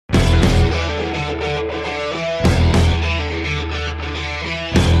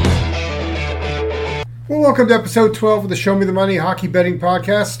Well, welcome to episode 12 of the Show Me the Money Hockey Betting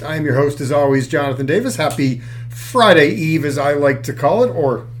Podcast. I am your host, as always, Jonathan Davis. Happy Friday Eve, as I like to call it,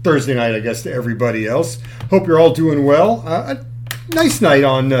 or Thursday night, I guess, to everybody else. Hope you're all doing well. A nice night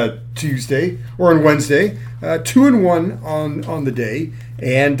on Tuesday, or on Wednesday. 2-1 on the day.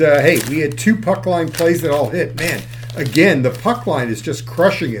 And, hey, we had two puck line plays that all hit. Man, again, the puck line is just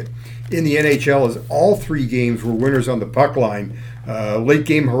crushing it in the NHL as all three games were winners on the puck line. Late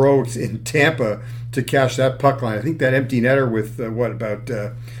game heroics in Tampa to cash that puck line. I think that empty netter with, about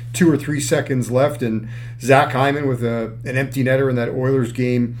 2 or 3 seconds left, and Zach Hyman with an empty netter in that Oilers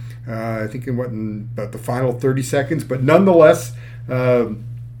game, I think in about the final 30 seconds. But nonetheless,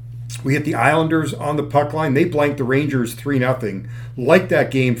 we hit the Islanders on the puck line. They blanked the Rangers 3-0. Like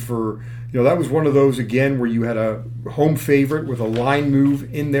that game for, that was one of those, again, where you had a home favorite with a line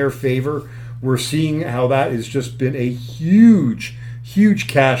move in their favor. We're seeing how that has just been a huge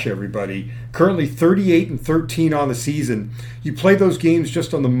cash, everybody. Currently 38-13 on the season. You play those games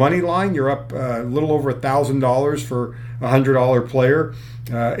just on the money line, you're up a little over $1,000 for a $100 player.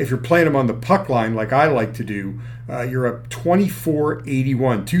 If you're playing them on the puck line, like I like to do, you're up $2,481,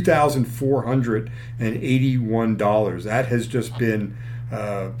 $2,481. That has just been,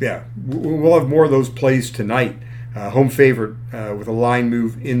 we'll have more of those plays tonight. Home favorite with a line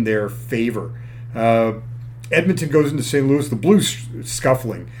move in their favor. Edmonton goes into St. Louis. The Blues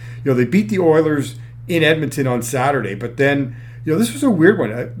scuffling. They beat the Oilers in Edmonton on Saturday, but then, this was a weird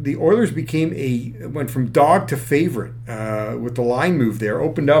one. The Oilers went from dog to favorite with the line move there.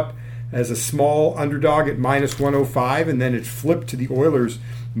 Opened up as a small underdog at -105, and then it flipped to the Oilers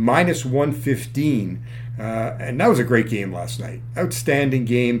 -115. And that was a great game last night. Outstanding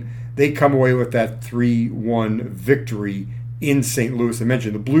game. They come away with that 3-1 victory in St. Louis. I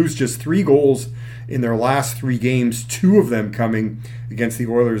mentioned the Blues just 3 goals in their last 3 games, 2 of them coming against the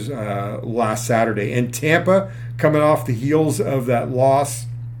Oilers last Saturday. And Tampa, coming off the heels of that loss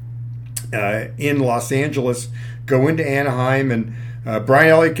in Los Angeles, go into Anaheim, and Brian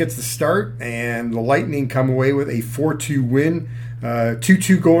Elliott gets the start, and the Lightning come away with a 4-2 win.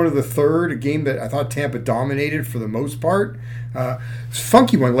 2-2 going to the third, a game that I thought Tampa dominated for the most part.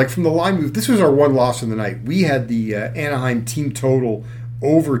 Funky one, like from the line move. This was our one loss in the night. We had the Anaheim team total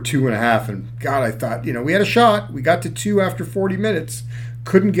over 2.5, and God, I thought, we had a shot. We got to 2 after 40 minutes,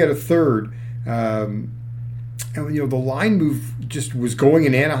 couldn't get a third. And the line move just was going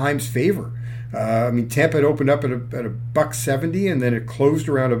in Anaheim's favor. Tampa had opened up at $1.70, and then it closed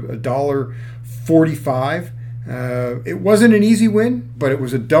around $1.45. It wasn't an easy win, but it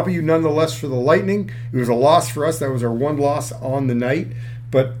was a W nonetheless for the Lightning. It was a loss for us. That was our one loss on the night.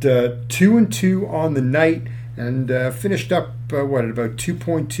 But 2-2 on the night, and finished up at about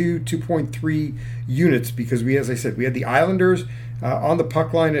 2.2, 2.3 units, because as I said, we had the Islanders on the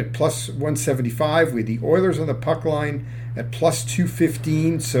puck line at +175. We had the Oilers on the puck line at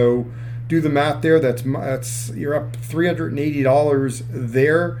 +215. So do the math there. That's you're up $380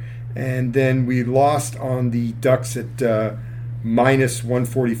 there. And then we lost on the Ducks at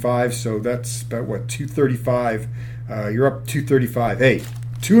 -145, so that's about 235. You're up 235. Hey,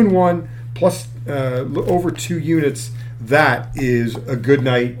 2-1 plus over 2 units. That is a good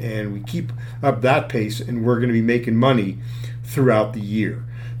night, and we keep up that pace, and we're going to be making money throughout the year.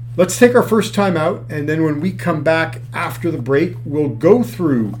 Let's take our first time out, and then when we come back after the break, we'll go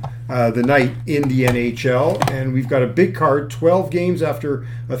through the night in the NHL, and we've got a big card, 12 games after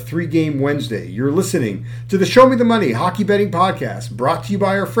a 3-game Wednesday. You're listening to the Show Me the Money Hockey Betting Podcast, brought to you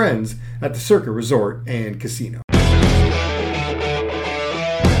by our friends at the Circa Resort and Casino.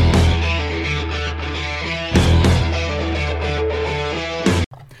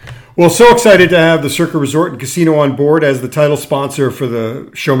 Well, so excited to have the Circa Resort and Casino on board as the title sponsor for the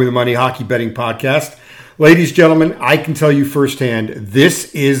Show Me the Money Hockey Betting Podcast. Ladies, gentlemen, I can tell you firsthand,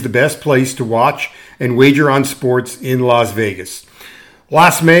 this is the best place to watch and wager on sports in Las Vegas.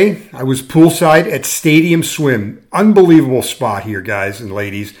 Last May, I was poolside at Stadium Swim. Unbelievable spot here, guys and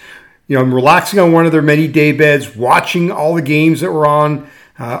ladies. I'm relaxing on one of their many day beds, watching all the games that were on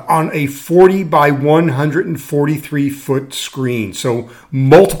a 40 by 143 foot screen. So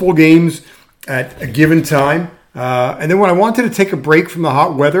multiple games at a given time. And then when I wanted to take a break from the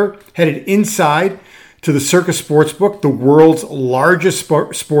hot weather, headed inside to the Circa Sportsbook, the world's largest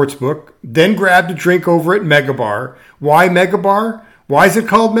sportsbook, then grabbed a drink over at Megabar. Why Megabar? Why is it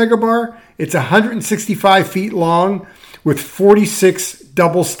called Megabar? It's 165 feet long with 46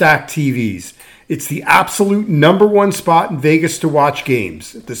 double-stacked TVs. It's the absolute number one spot in Vegas to watch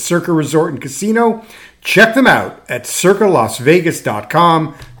games. The Circa Resort and Casino. Check them out at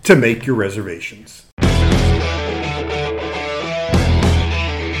circalasvegas.com to make your reservations.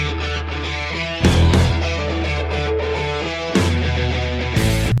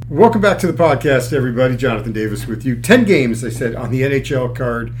 Welcome back to the podcast, everybody. Jonathan Davis with you. 10 games, I said, on the NHL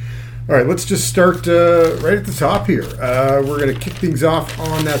card. All right, let's just start right at the top here. We're going to kick things off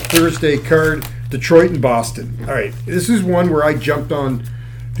on that Thursday card, Detroit and Boston. All right, this is one where I jumped on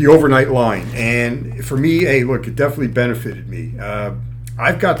the overnight line. And for me, hey, look, it definitely benefited me.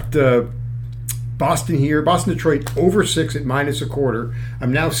 I've got Boston here, Boston-Detroit over 6 at -0.25.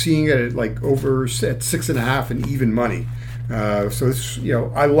 I'm now seeing it at like over at 6.5 and even money. So this,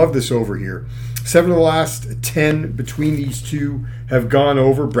 I love this over here. 7 of the last 10 between these two have gone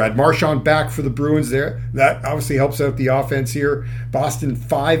over. Brad Marchand back for the Bruins there. That obviously helps out the offense here. Boston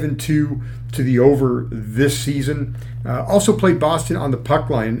 5-2 to the over this season. Also played Boston on the puck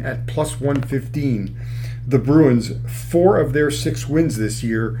line at +115. The Bruins, 4 of their 6 wins this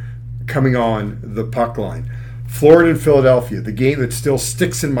year coming on the puck line. Florida and Philadelphia, the game that still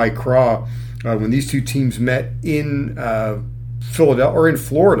sticks in my craw when these two teams met in Philadelphia or in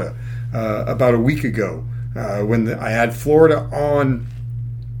Florida about a week ago, when I had Florida on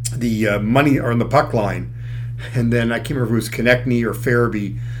the money or on the puck line, and then I can't remember if it was Konechny or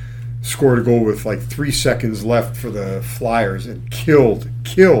Farabee scored a goal with like 3 seconds left for the Flyers and killed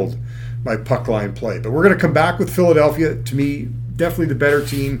my puck line play. But we're going to come back with Philadelphia. To me, definitely the better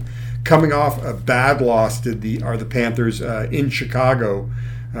team, coming off a bad loss to the Panthers in Chicago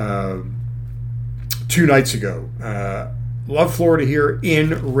 2 nights ago. Love Florida here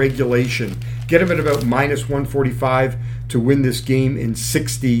in regulation. Get them at about -145 to win this game in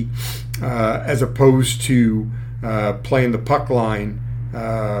 60, as opposed to playing the puck line,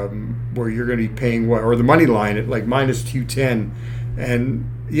 where you're going to be paying or the money line at like -210. And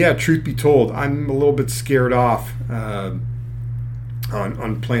yeah, truth be told, I'm a little bit scared off on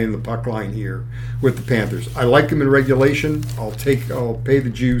playing the puck line here with the Panthers. I like them in regulation. I'll pay the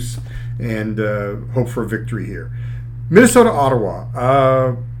juice and hope for a victory here. Minnesota,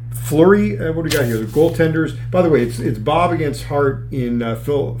 Ottawa. Fleury, what do we got here? The goaltenders. By the way, it's Bob against Hart in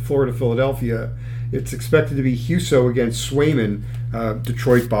Florida, Philadelphia. It's expected to be Husso against Swayman,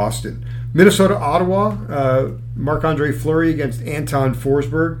 Detroit, Boston. Minnesota, Ottawa. Marc-Andre Fleury against Anton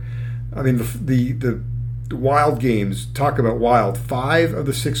Forsberg. I mean, the wild games, talk about wild. 5 of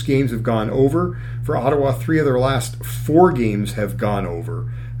the 6 games have gone over. For Ottawa, 3 of their last 4 games have gone over.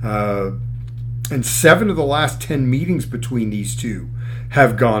 And 7 of the last 10 meetings between these two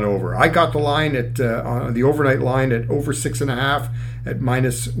have gone over. I got the line on the overnight line at over 6.5 at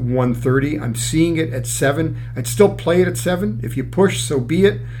 -130. I'm seeing it at 7. I'd still play it at 7. If you push, so be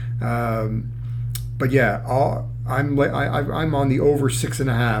it. But yeah, I'm on the over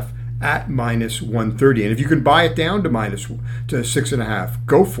 6.5 at -130. And if you can buy it down to 6.5,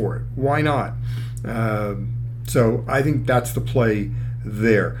 go for it. Why not? So I think that's the play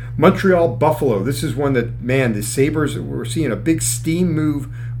there. Montreal, Buffalo. This is one that, man, the Sabres, we're seeing a big steam move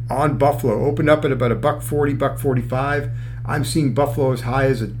on Buffalo. Opened up at about $1.40, $1.45. I'm seeing Buffalo as high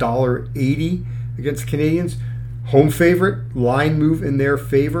as $1.80 against the Canadians. Home favorite, line move in their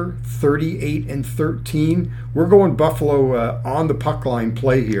favor, 38-13. We're going Buffalo on the puck line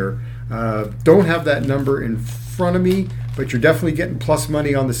play here. Don't have that number in front of me, but you're definitely getting plus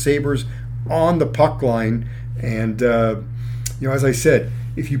money on the Sabres on the puck line. And as I said,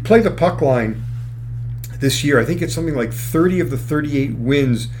 if you play the puck line this year, I think it's something like 30 of the 38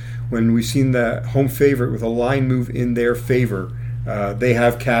 wins when we've seen the home favorite with a line move in their favor. They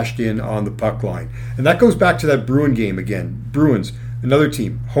have cashed in on the puck line. And that goes back to that Bruin game again. Bruins, another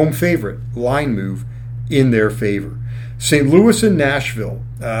team, home favorite, line move in their favor. St. Louis and Nashville.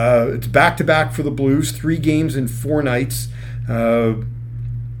 It's back-to-back for the Blues, 3 games in 4 nights.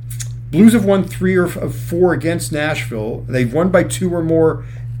 Blues have won 3 of 4 against Nashville. They've won by 2 or more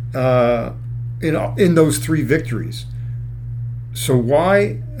in those 3 victories. So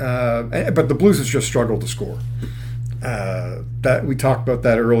why? But the Blues have just struggled to score. That we talked about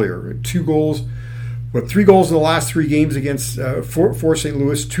that earlier. 3 goals in the last 3 games against for St.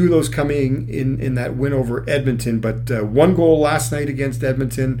 Louis. 2 of those coming in that win over Edmonton. But 1 goal last night against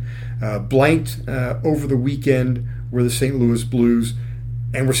Edmonton. Blanked over the weekend were the St. Louis Blues.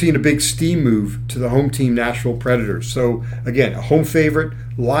 And we're seeing a big steam move to the home team, Nashville Predators. So, again, a home favorite,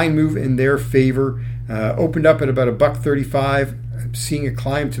 line move in their favor. Opened up at about $1.35. I'm seeing it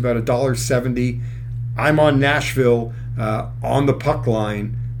climb to about $1.70. I'm on Nashville on the puck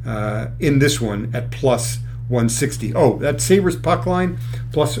line in this one at plus 160. Oh, that Sabres puck line,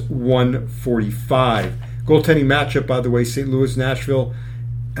 plus 145. Goaltending matchup, by the way, St. Louis, Nashville.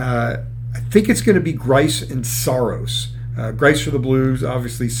 I think it's going to be Greiss and Saros. Greiss for the Blues,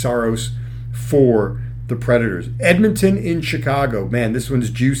 obviously Saros for the Predators. Edmonton in Chicago. Man, this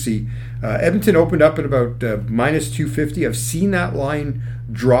one's juicy. Edmonton opened up at about minus 250. I've seen that line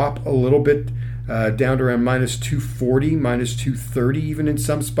drop a little bit down to around minus 240, minus 230 even in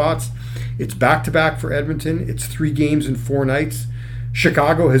some spots. It's back-to-back for Edmonton. It's 3 games in 4 nights.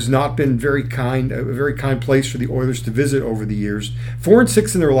 Chicago has not been a very kind place for the Oilers to visit over the years.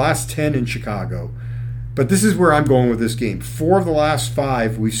 4-6 in their last 10 in Chicago. But this is where I'm going with this game. 4 of the last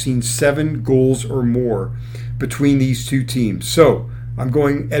 5, we've seen 7 goals or more between these two teams. So I'm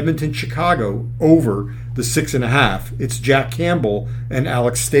going Edmonton-Chicago over the 6.5. It's Jack Campbell and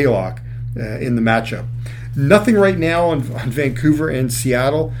Alex Stalock in the matchup. Nothing right now on Vancouver and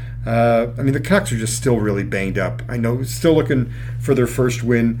Seattle. The Canucks are just still really banged up. I know, still looking for their first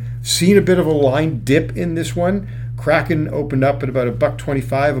win. Seen a bit of a line dip in this one. Kraken opened up at about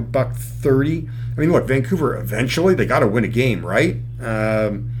 $1.25, $1.30. Look, Vancouver eventually, they got to win a game, right?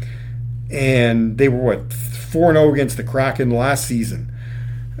 And they were, 4-0 against the Kraken last season.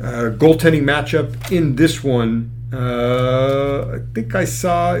 Goaltending matchup in this one, I think I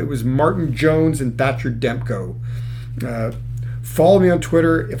saw it was Martin Jones and Thatcher Demko. Follow me on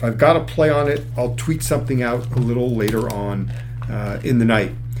Twitter. If I've got a play on it, I'll tweet something out a little later on in the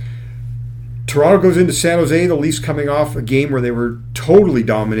night. Toronto goes into San Jose, the Leafs coming off a game where they were totally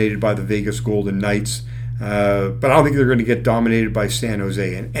dominated by the Vegas Golden Knights. But I don't think they're going to get dominated by San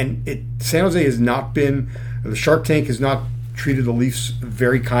Jose. San Jose has not been, the Shark Tank has not treated the Leafs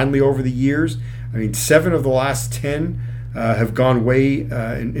very kindly over the years. 7 of the last 10 have gone way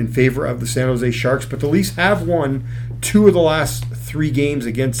in favor of the San Jose Sharks, but the Leafs have won 2 of the last 3 games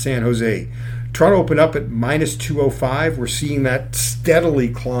against San Jose. Toronto opened up at minus 205. We're seeing that steadily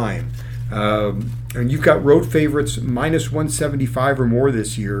climb. And you've got road favorites minus 175 or more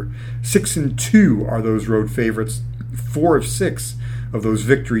this year. 6-2 are those road favorites. 4 of 6 of those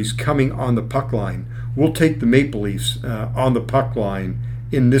victories coming on the puck line. We'll take the Maple Leafs on the puck line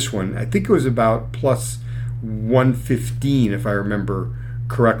in this one. I think it was about plus 115 if I remember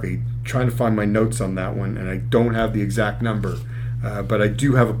correctly. Trying to find my notes on that one, and I don't have the exact number. But I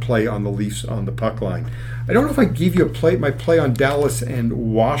do have a play on the Leafs on the puck line. I don't know if I gave you my play on Dallas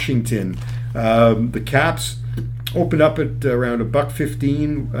and Washington. The Caps opened up at around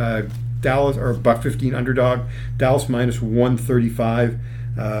 $1.15. Dallas, or $1.15 underdog. Dallas minus 135.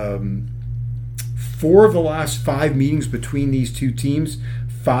 4 of the last 5 meetings between these two teams,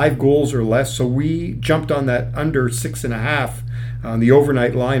 5 goals or less. So we jumped on that under 6.5 on the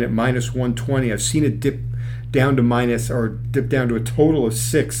overnight line at minus 120. I've seen it dip down to a total of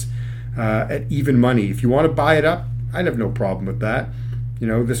 6 at even money. If you want to buy it up, I'd have no problem with that.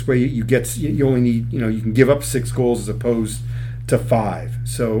 This way you only need, you can give up 6 goals as opposed to 5.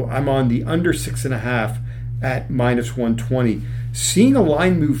 So I'm on the under 6.5 at minus 120. Seeing a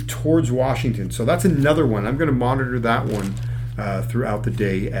line move towards Washington. So that's another one. I'm going to monitor that one throughout the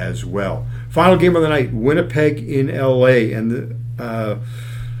day as well. Final game of the night, Winnipeg in LA. And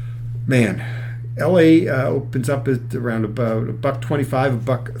LA opens up at around about $1.25,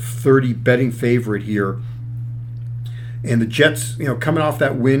 $1.30 betting favorite here. And the Jets, coming off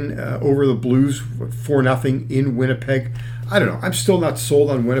that win over the Blues 4-0 in Winnipeg. I don't know. I'm still not sold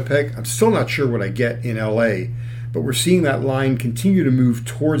on Winnipeg. I'm still not sure what I get in LA. But we're seeing that line continue to move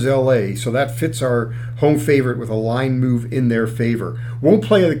towards LA. So that fits our home favorite with a line move in their favor. Won't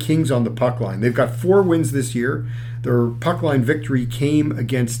play the Kings on the puck line. They've got 4 wins this year. Their puck line victory came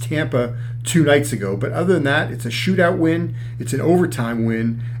against Tampa 2 nights ago. But other than that, it's a shootout win, it's an overtime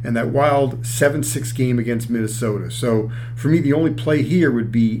win, and that wild 7-6 game against Minnesota. So for me, the only play here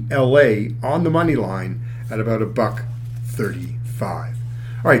would be LA on the money line at about $1.35.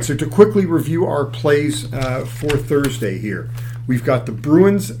 All right, so to quickly review our plays for Thursday here. We've got the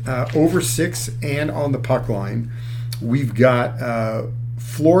Bruins over 6 and on the puck line. We've got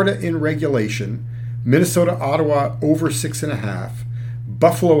Florida in regulation. Minnesota, Ottawa over 6.5.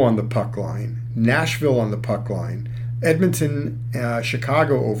 Buffalo on the puck line. Nashville on the puck line. Edmonton,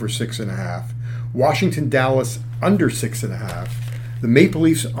 Chicago over 6.5. Washington, Dallas under 6.5. The Maple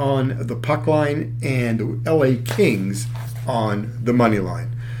Leafs on the puck line, and the LA Kings on the money line.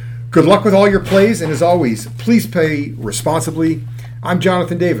 Good luck with all your plays, and as always, please play responsibly. I'm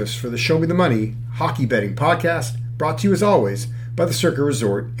Jonathan Davis for the Show Me the Money Hockey Betting Podcast, brought to you as always by the Circa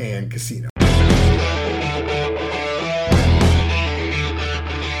Resort and Casino.